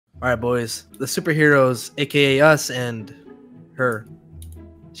All right, boys. The superheroes, aka us and her.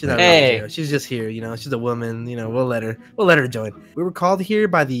 She's not really a hero. She's just here, you know. She's a woman, you know. We'll let her join. We were called here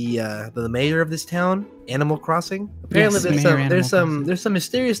by the mayor of this town, Animal Crossing. Apparently, there's some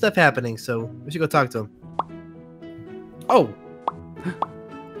mysterious stuff happening. So we should go talk to him. Oh,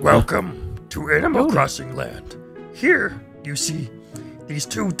 welcome to Animal Crossing Land. Here you see these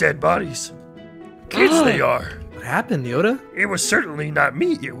 2 dead bodies. Kids they are. What happened, Yoda? It was certainly not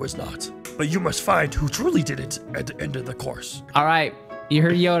me. It was not. But you must find who truly did it at the end of the course. All right. You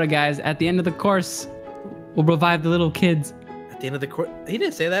heard Yoda, guys. At the end of the course, we'll revive the little kids. At the end of the course? He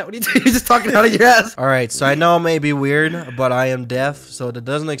didn't say that. What are you doing? You're just talking out of your ass. All right, so I know it may be weird, but I am deaf, so that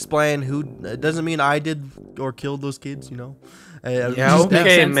doesn't explain who. It doesn't mean I did or killed those kids, you know. Yeah,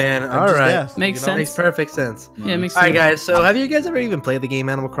 okay, man. All right. Deaf, makes sense. Makes perfect sense. Yeah, it makes sense. All right, guys. So, have you guys ever even played the game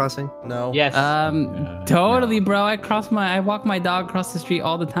Animal Crossing? No. Yes. Totally, bro. I walk my dog across the street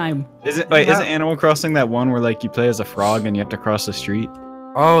all the time. Isn't Animal Crossing that one where like you play as a frog and you have to cross the street?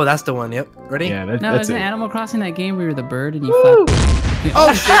 Oh, that's the one. Yep. Ready? Yeah, No, that's isn't it. Animal Crossing that game where you're the bird and you flap?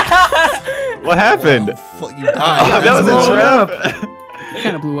 Oh shit! What happened? Fuck you. That was a trap. It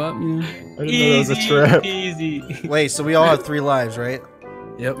kind of blew up, you know. I didn't know that was a trap. Easy. Wait, so we all have 3 lives, right?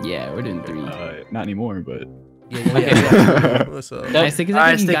 Yep. Yeah, we're doing 3. Not anymore, but. Yeah. What's up? Nice, Stickies. All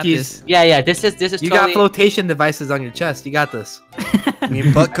I right, think you got Stickies. this. Yeah. This is You totally... got flotation devices on your chest. You got this. You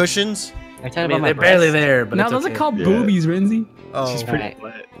mean butt cushions? I I talking mean, about they're my barely breasts. there, but No, it's those okay. are called Yeah. boobies, Renzzi. Oh. She's pretty Alright.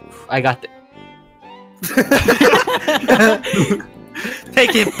 wet. I got it.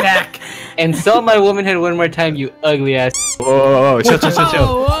 Take it back. Insult my womanhood one more time, you ugly ass. Whoa, chill.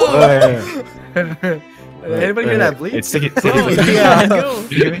 Whoa. Anybody hear that bleep? It's sticky. Yeah. Let's go.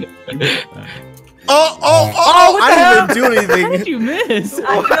 Oh! I didn't even do How anything. did you miss?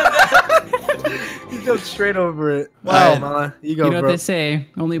 You go straight over it. Wow. Wow, Mala. You go, You know what bro. they say?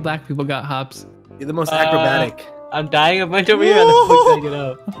 Only black people got hops. You're the most acrobatic. I'm dying a bunch over here. How the fuck did I get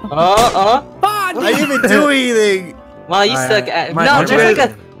out? I didn't even do anything. Wow, you Alright, suck at. my- No, my there's like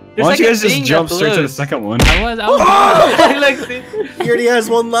a. There's Why like don't you a guys just thing jump that straight to the blows. second one? I was. Like, see? He already has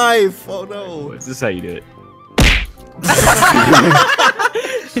 1 life. Oh no. Is this how you do it?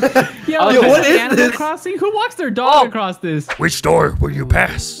 Yo, Oh, is what this is Animal this? Crossing? Who walks their dog across this? Which door will you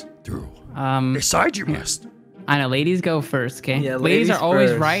pass through? Decide you must. I know. Ladies go first, okay? Yeah, ladies ladies are always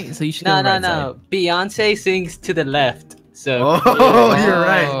first. right, so you should No, go no, right no. Beyonce sings to the left. So. Oh, side. you're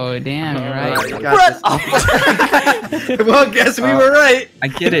right. Oh, damn, you're Alright, right. you got this. Well, guess we were right. I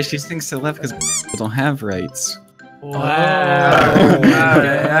get it. She thinks to the left because people don't have rights. Wow.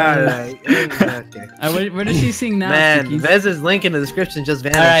 Alright. Okay. Where does she sing now? Man, Stickies? Vez's link in the description just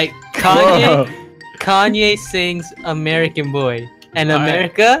vanished. Alright, Kanye sings American Boy. And Alright.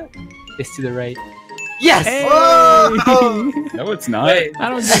 America is to the right. Yes! Hey! Oh! No, it's not. Wait. I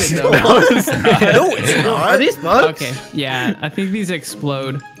don't get it though. No, it's not. No, it's Are not. these bugs? Okay, yeah, I think these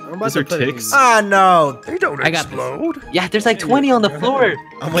explode. I'm about These to are put it in- ticks. Ah, no. They don't I got this. explode. Yeah, there's like 20 on the floor.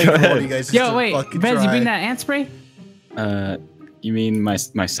 I'm waiting for all you guys Yo, to wait, fucking Rez, you try. bring that ant spray? You mean my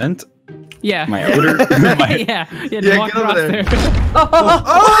scent? Yeah. My odor? yeah, Yeah, walk get over across there. there.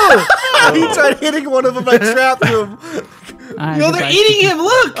 Oh! He tried hitting one of them. I trapped him. Yo, they're eating him.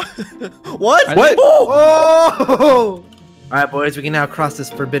 Look. What? What? Oh! Alright, boys, we can now cross this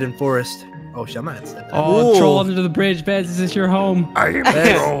forbidden forest. Oh, shit, I'm not stepping. Oh, Ooh. troll under the bridge, Bez. Is this your home? I am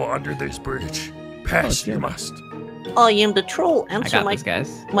the troll under this bridge. Pass you must. I am the troll. I Answer got my this,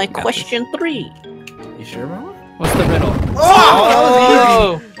 guys. my I got question 3. You sure, Mama? this. What's the riddle?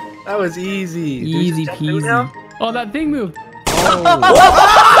 Oh, that was easy. Easy There's a check now? peasy. Oh, that thing moved.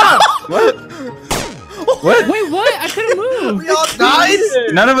 What? What? Wait, what? I couldn't move. We all died?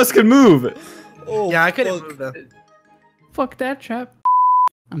 None of us could move. Oh, Yeah, I couldn't fuck. move though. Fuck that trap.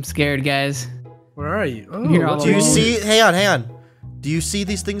 I'm scared, guys. Where are you? Oh, Here all what's Do you wrong? see? Hang on. Do you see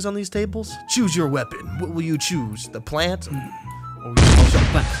these things on these tables? Choose your weapon. What will you choose? The plant? Oh,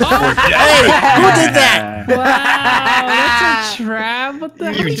 Hey, who did that? wow, that's a trap. What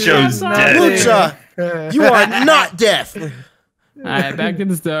the You heck? chose Trap's death. on? Lucha, you are not deaf. Alright, back to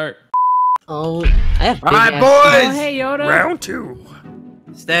the start. Oh, I have big Alright, ass- boys! Oh, hey, Yoda. Round 2.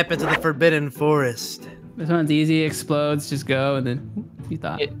 Step into the forbidden forest. This one's easy. Explodes. Just go, and then you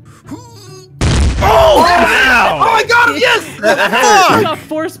thought. Yeah. Oh! Wow! Oh, I got him! Yes! I got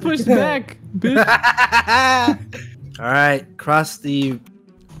force pushed back, bitch. Alright, cross the...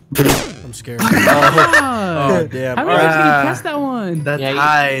 I'm scared. Oh, Oh, damn. how All many right. times can you press that one? The Yeah, you-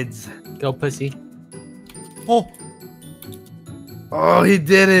 tides. Go, pussy. Oh, Oh, he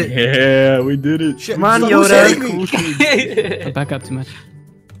did it. Yeah, we did it. shit. Come on, Stop Yoda. hitting me. Don't back up too much.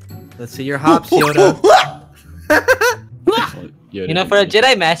 Let's see your hops, Yoda. Yoda You know, for a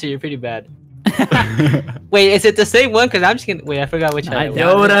Jedi Master, you're pretty bad. Wait, is it the same one? Cause I'm just gonna wait. I forgot which one. I it was.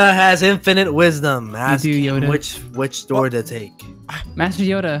 doubt it. Yoda has infinite wisdom. Ask do, him Yoda. which door to take. Master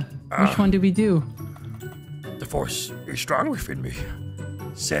Yoda, which one do we do? The force is strong within me.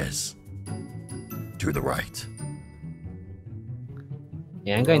 Says to the right.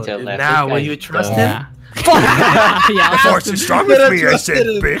 Yeah, I'm going to the left. Now, This will guy's you trust dumb. him? Yeah, The force is strong with me, I said,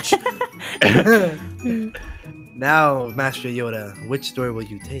 bitch. Now, Master Yoda, which door will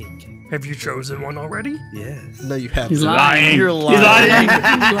you take? Have you chosen one already? Yes. No, you haven't. He's lying. You're lying. He's lying.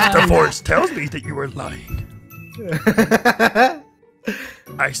 The force tells me that you are lying.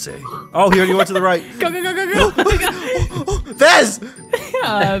 I say, Oh, he already went to the right. Go, go, go, go, go. Vez!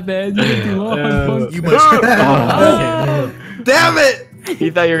 Ah, man, you did too long. You must. Oh. Damn it! He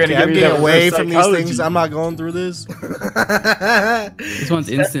thought you were gonna Okay, give I'm me getting that away reverse from these psychology. things. I'm not going through this. This one's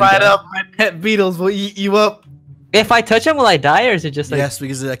instant. Fight though. up, my pet beetles will eat you up. If I touch him, will I die, or is it just like? Yes,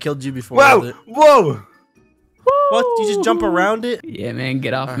 because I killed you before. Whoa! with it. Whoa! What? You just jump around it? Yeah, man,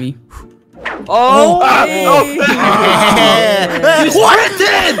 get off me. Oh! Yeah. You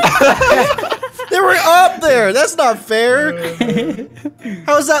sprinted! They were up there. That's not fair.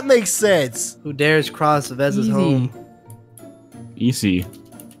 How does that make sense? Who dares cross Vez's Easy. home? Easy.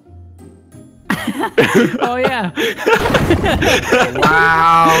 Oh yeah.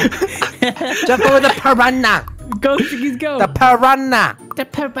 Wow! Jump over the piranha! Go, Stickies, go. The piranha! The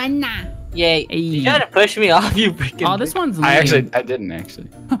piranha. Yay! You trying to push me off, you freaking. Oh, this one's lame. I didn't actually.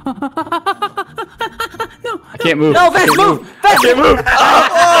 I can't move. No, Vance, move! Vance, move!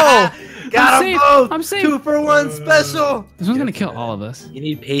 Oh! Got I'm them safe. both! I'm safe. 2-for-1 special! This one's gonna kill all of us. You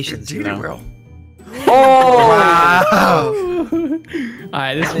need patience, you indeed it know. will. Oh! Wow!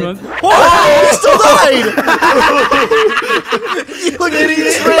 Alright, this one. Oh, he still died! Look at he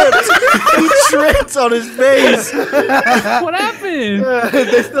tripped! He tripped on his face! What happened?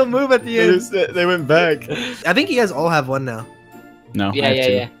 They still move at the end. They went back. I think you guys all have one now. No. I Yeah, have yeah,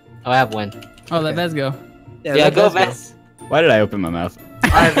 two. yeah. Oh, I have one. Oh, let Vez go. Yeah, let go, Vez Vance. Why did I open my mouth?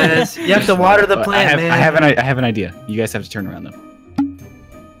 Alright, Vez. You have to water the plant, man. I have an idea. You guys have to turn around though.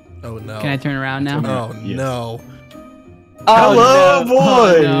 Oh no. Can I turn around now? Oh Yes. no. Oh, Hello, no.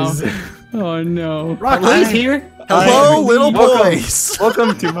 boys. Oh no. Rock Lee's here. Hello, little Welcome. boys.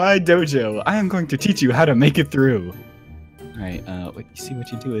 Welcome to my dojo. I am going to teach you how to make it through. All right. What you see?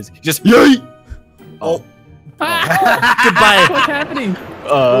 What you do is just yay. Oh, Goodbye. What's happening?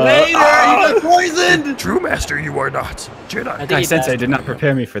 Later, you got poisoned! True master, you are not. Jedi. I think Guy he Sensei died. did not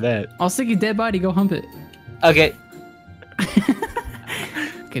prepare me for that. I'll stick your dead body. Go hump it. Okay.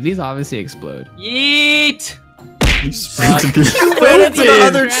 Okay, these obviously explode. Yeet! You sprinted through. you went into the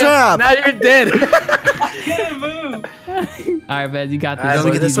other trap. Now you're dead. Alright, Vez, you got this. Alright, let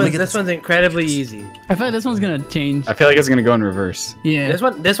me get this one, this this one's incredibly easy. I feel like this one's gonna change. I feel like it's gonna go in reverse. Yeah.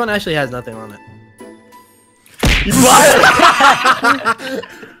 This one actually has nothing on it.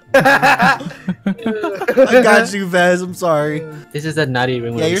 I got you, Vez. I'm sorry. This is a naughty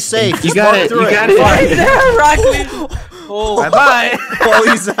room. Yeah, you're safe. You Just got walk it. through You got Right it. there, Rock Lee. Oh. Bye bye. Oh,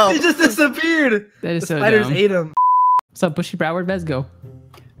 he's out. He just disappeared. That is The so spiders dumb. ate him. What's up, Bushy Brow? Where'd Vez go?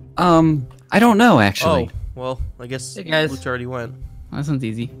 I don't know actually. Oh, well, I guess Hey, guys. Luch already went. Oh, this one's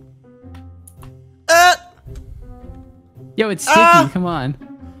easy. Ah! Yo, it's sticky. Ah! Come on.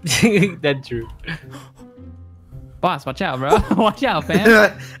 That's true. Boss, watch out, bro. Watch out,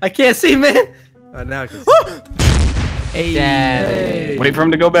 fam. I can't see, man. Now I can see. Hey. Damn. Hey. Wait for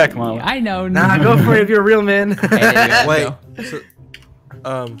him to go back, Mom. I know. Nah, go for it if you're a real man. Hey, there you go. Wait. So,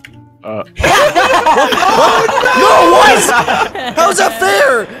 Uh, no, what? How's that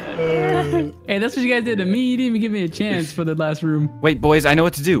fair? Hey, that's what you guys did to me. You didn't even give me a chance for the last room. wait, boys. I know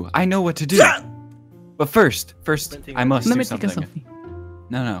what to do. I know what to do. But first, I must Let do me take a something. selfie.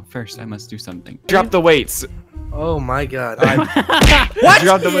 No. First, I must do something. Drop the weights. Oh my god. What?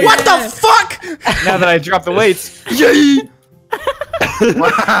 Drop the weights. What the fuck? Now that I dropped the weights. Yay!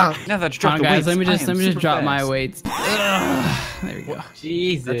 Wow. Now that I Come dropped on, the guys. weights. Let me I just am super drop my fast. weights. There we go.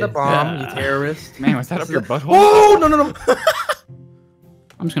 Jesus. That's a bomb, you terrorist. Man, was that up your butthole? Oh, no.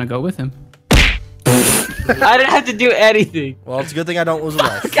 I'm just gonna go with him. I didn't have to do anything. Well, it's a good thing I don't lose a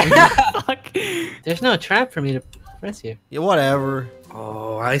life. Fuck. There's no trap for me to press here. Yeah, whatever.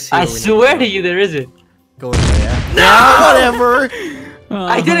 Oh, I see. I where we need swear go. to you, there isn't. Go in there. No, whatever.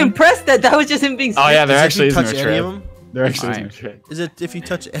 I didn't press that. That was just him being. Oh yeah, there Is it actually if is you no touch any of trap. them? There actually is no Alright. trap. Is it if you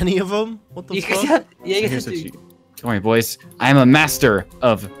touch any of them? What the You guys fuck? have. Yeah, you Here's guys what have to. you. Don't worry, boys. I am a master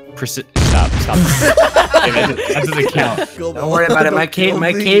of Stop. Okay, that doesn't count. Go Don't worry about it. My cape's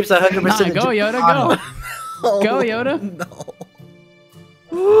 100%. Nah, go, Yoda, go. Go, Yoda.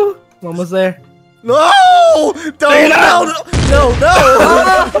 No. Almost there. No! Don't, no!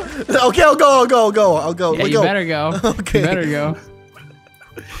 Okay, I'll go. Yeah, you better go. Okay. You better go.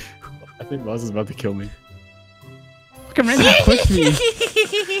 I think Moz is about to kill me. Look at Renzzi pushed me.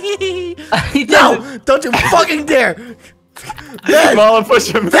 He No! doesn't- Don't you fucking dare! Mala, push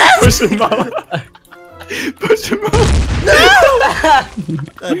him. Push him, Mala. Push him up.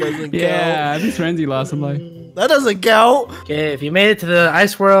 That doesn't Yeah, at least Renzzi lost a life. count. That doesn't count. Okay, if you made it to the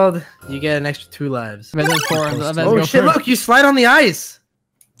ice world, you get an extra 2 lives. Let's go Oh shit! first. Look, you slide on the ice.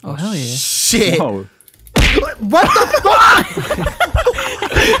 Oh hell yeah. Shit. Whoa. What the fuck?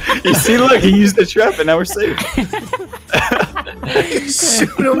 You see, look, he used the trap and now we're safe. Shoot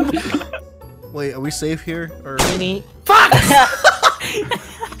him. Wait, are we safe here? Or Fuck!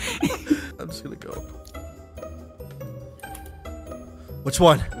 I'm just gonna go. Which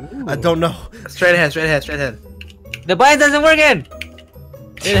one? I don't know. Straight ahead, straight ahead, straight ahead. The button doesn't work in.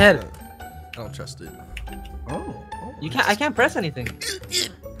 Straight ahead. I don't trust it. You can't. I can't press anything.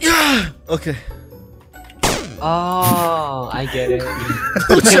 Okay. Oh, I get it.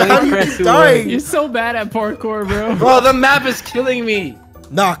 How do you press keep who dying? You're so bad at parkour, bro. Bro, the map is killing me.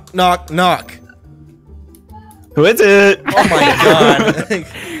 Knock, knock, knock. Who is it? Oh my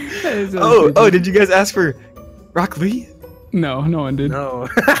god. Oh, did you guys ask for Rock Lee? No, no one did. No.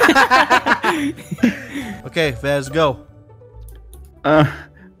 Okay, Vaz, go.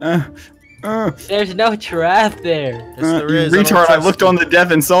 There's no trap there. Yes, there You is. I don't retard, I trust looked you. on the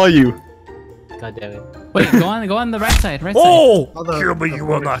dev and saw you. God damn it. Wait, go on the right side, right Oh! Kill me, you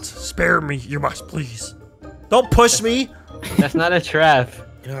will not. Spare me, you must, please. Don't push me. That's not a trap.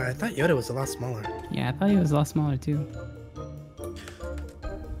 You know, I thought Yoda was a lot smaller. side. Yeah, I thought he was a lot smaller too.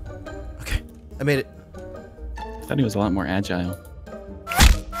 Okay, I made it. I thought he was a lot more agile.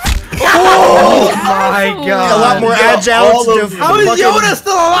 Oh my A god. lot more agile to do. How is Yoda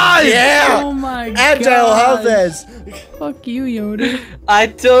still alive? Yeah! Oh my god. Agile, how Vaz? Fuck you, Yoda. I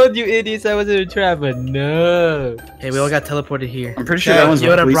told you idiots I wasn't a trap, but no. Hey, we all got teleported here. I'm pretty sure Okay, that one's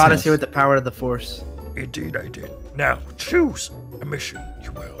Yoda Rock brought Lee's us here with house. the power of the Force. Indeed, I did. Now, choose a mission,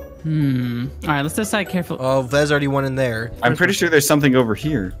 you will. Alright, let's decide carefully. Oh, Vaz already went in there. I'm pretty sure there's something over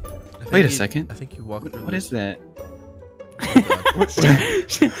here. I think Wait a you- second. I think you walked through What this. is that?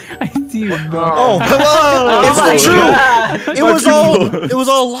 I see you, bro. Oh, come on! Oh my It's true. God. It was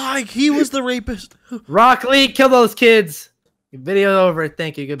all lie. He was the rapist. Rock Lee, kill those kids. Video over.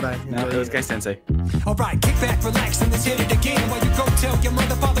 Thank you. Goodbye. No, Enjoy those your- guys sensei. Alright, kick back, relax, and let's hit it again. While you go tell your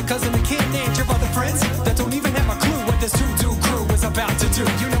mother, father, cousin,